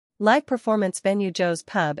Live performance venue Joe's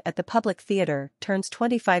Pub at the Public Theater turns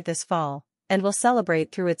 25 this fall, and will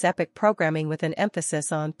celebrate through its epic programming with an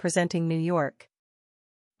emphasis on presenting New York.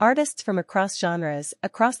 Artists from across genres,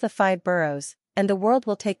 across the 5 boroughs, and the world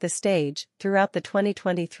will take the stage throughout the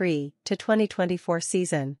 2023 to 2024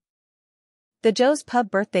 season. The Joe's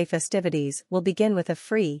Pub birthday festivities will begin with a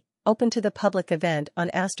free, open-to-the-public event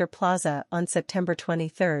on Astor Plaza on September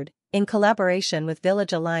 23, in collaboration with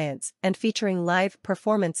Village Alliance and featuring live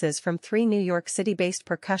performances from 3 New York City-based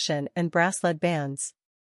percussion and brass-led bands,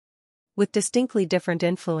 with distinctly different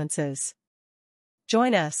influences.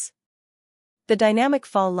 Join us. The dynamic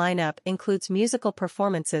fall lineup includes musical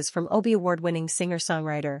performances from Obie Award-winning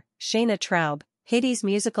singer-songwriter Shayna Traub, Haiti's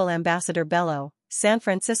musical ambassador Bello, San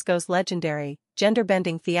Francisco's legendary,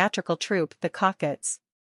 gender-bending theatrical troupe The Cockets,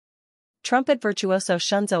 trumpet virtuoso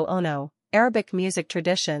Shunzo Ono, Arabic music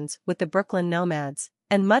traditions with the Brooklyn Nomads,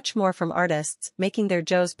 and much more from artists making their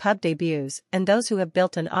Joe's Pub debuts and those who have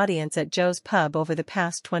built an audience at Joe's Pub over the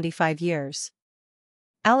past 25 years.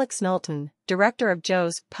 Alex Knowlton, director of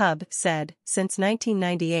Joe's Pub, said, "Since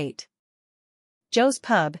 1998, Joe's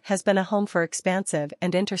Pub has been a home for expansive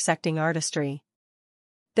and intersecting artistry.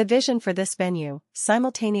 The vision for this venue,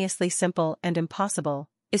 simultaneously simple and impossible,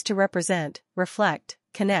 is to represent, reflect,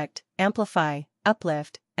 connect, amplify,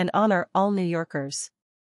 uplift, and honor all New Yorkers.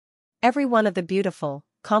 Every one of the beautiful,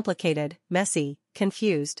 complicated, messy,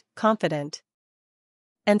 confused, confident,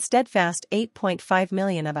 and steadfast 8.5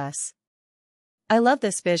 million of us. I love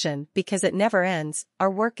this vision because it never ends, our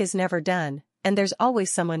work is never done, and there's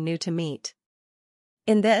always someone new to meet.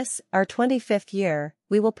 In this, our 25th year,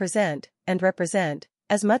 we will present, and represent,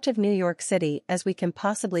 as much of New York City as we can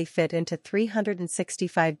possibly fit into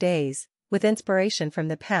 365 days, with inspiration from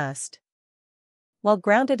the past, while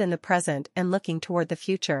grounded in the present and looking toward the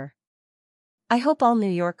future. I hope all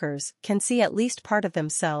New Yorkers can see at least part of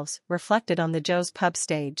themselves reflected on the Joe's Pub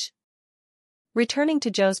stage." Returning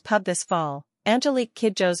to Joe's Pub this fall, Angelique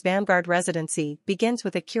Kidjo's Vanguard residency begins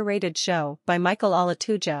with a curated show by Michael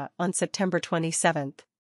Alatuja on September 27.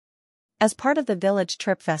 As part of the Village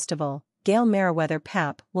Trip Festival, Gail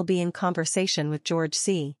Meriwether-Papp will be in conversation with George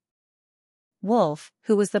C. Wolfe,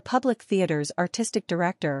 who was the Public Theater's artistic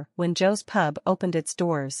director when Joe's Pub opened its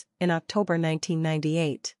doors in October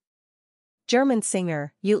 1998. German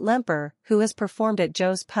singer Ute Lemper, who has performed at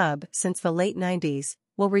Joe's Pub since the late 90s,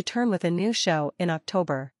 will return with a new show in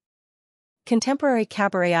October. Contemporary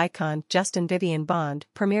cabaret icon Justin Vivian Bond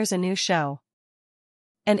premieres a new show.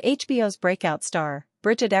 And HBO's breakout star,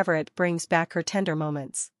 Bridget Everett, brings back her tender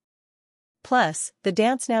moments. Plus, the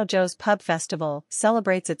Dance Now Joe's Pub Festival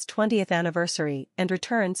celebrates its 20th anniversary and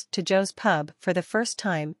returns to Joe's Pub for the first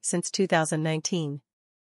time since 2019.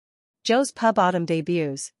 Joe's Pub Autumn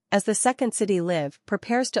debuts. As the Second City Live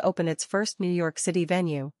prepares to open its first New York City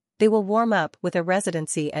venue, they will warm up with a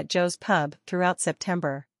residency at Joe's Pub throughout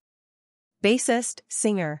September. Bassist,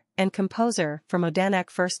 singer, and composer from Odanak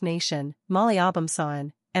First Nation, Molly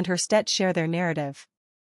Obumsawin, and her stet share their narrative.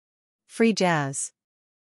 Free jazz.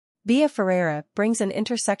 Bia Ferreira brings an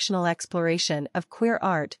intersectional exploration of queer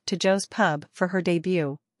art to Joe's Pub for her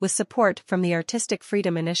debut, with support from the Artistic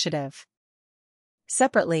Freedom Initiative.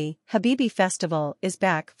 Separately, Habibi Festival is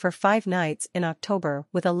back for 5 nights in October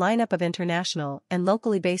with a lineup of international and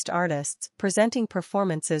locally based artists presenting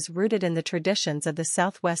performances rooted in the traditions of the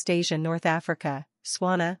Southwest Asian North Africa,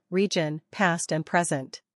 Swana, region, past and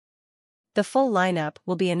present. The full lineup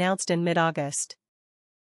will be announced in mid-August.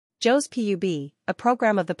 Joe's Pub, a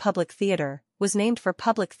program of the Public Theater, was named for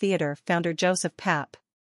Public Theater founder Joseph Papp.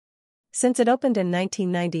 Since it opened in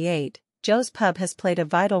 1998, Joe's Pub has played a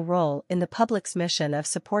vital role in the public's mission of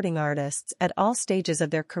supporting artists at all stages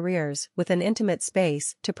of their careers with an intimate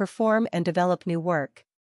space to perform and develop new work.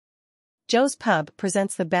 Joe's Pub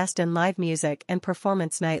presents the best in live music and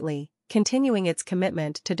performance nightly, continuing its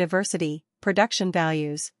commitment to diversity, production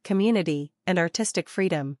values, community, and artistic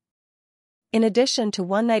freedom. In addition to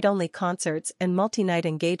one-night-only concerts and multi-night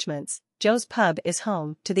engagements, Joe's Pub is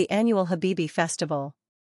home to the annual Habibi Festival,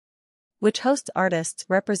 which hosts artists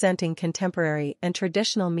representing contemporary and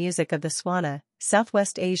traditional music of the Swana,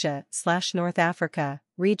 Southwest Asia/North Africa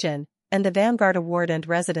region, and the Vanguard Award and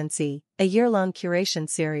Residency, a year-long curation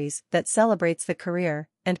series that celebrates the career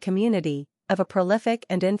and community of a prolific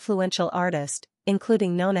and influential artist,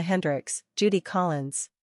 including Nona Hendryx, Judy Collins,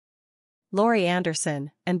 Laurie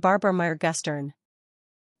Anderson, and Barbara Meyer-Gustern.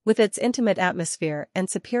 With its intimate atmosphere and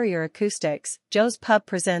superior acoustics, Joe's Pub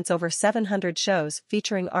presents over 700 shows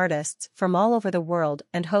featuring artists from all over the world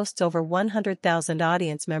and hosts over 100,000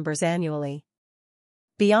 audience members annually.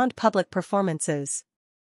 Beyond public performances,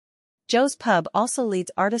 Joe's Pub also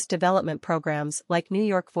leads artist development programs like New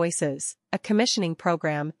York Voices, a commissioning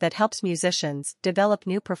program that helps musicians develop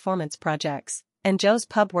new performance projects, and Joe's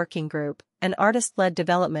Pub Working Group, an artist-led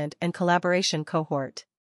development and collaboration cohort.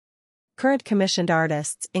 Current commissioned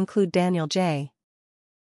artists include Daniel J.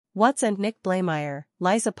 Watts and Nick Blameyer,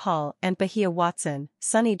 Liza Paul and Bahia Watson,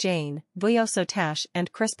 Sunny Jane, Vuyo Sotash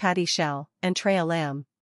and Chris Patty Shell, and Treya Lamb.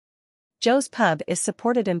 Joe's Pub is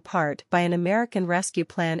supported in part by an American Rescue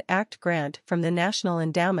Plan Act grant from the National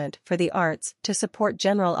Endowment for the Arts to support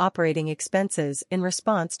general operating expenses in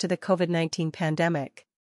response to the COVID-19 pandemic.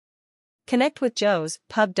 Connect with Joe's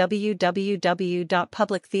Pub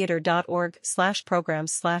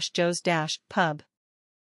www.publictheater.org/programs/joes-pub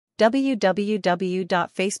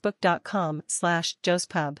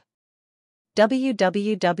www.facebook.com/joespub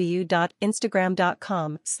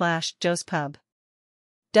www.instagram.com/joespub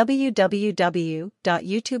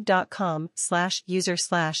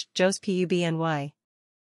www.youtube.com/user/joespubny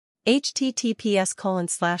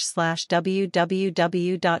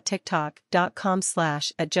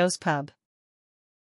https://www.tiktok.com/@joespub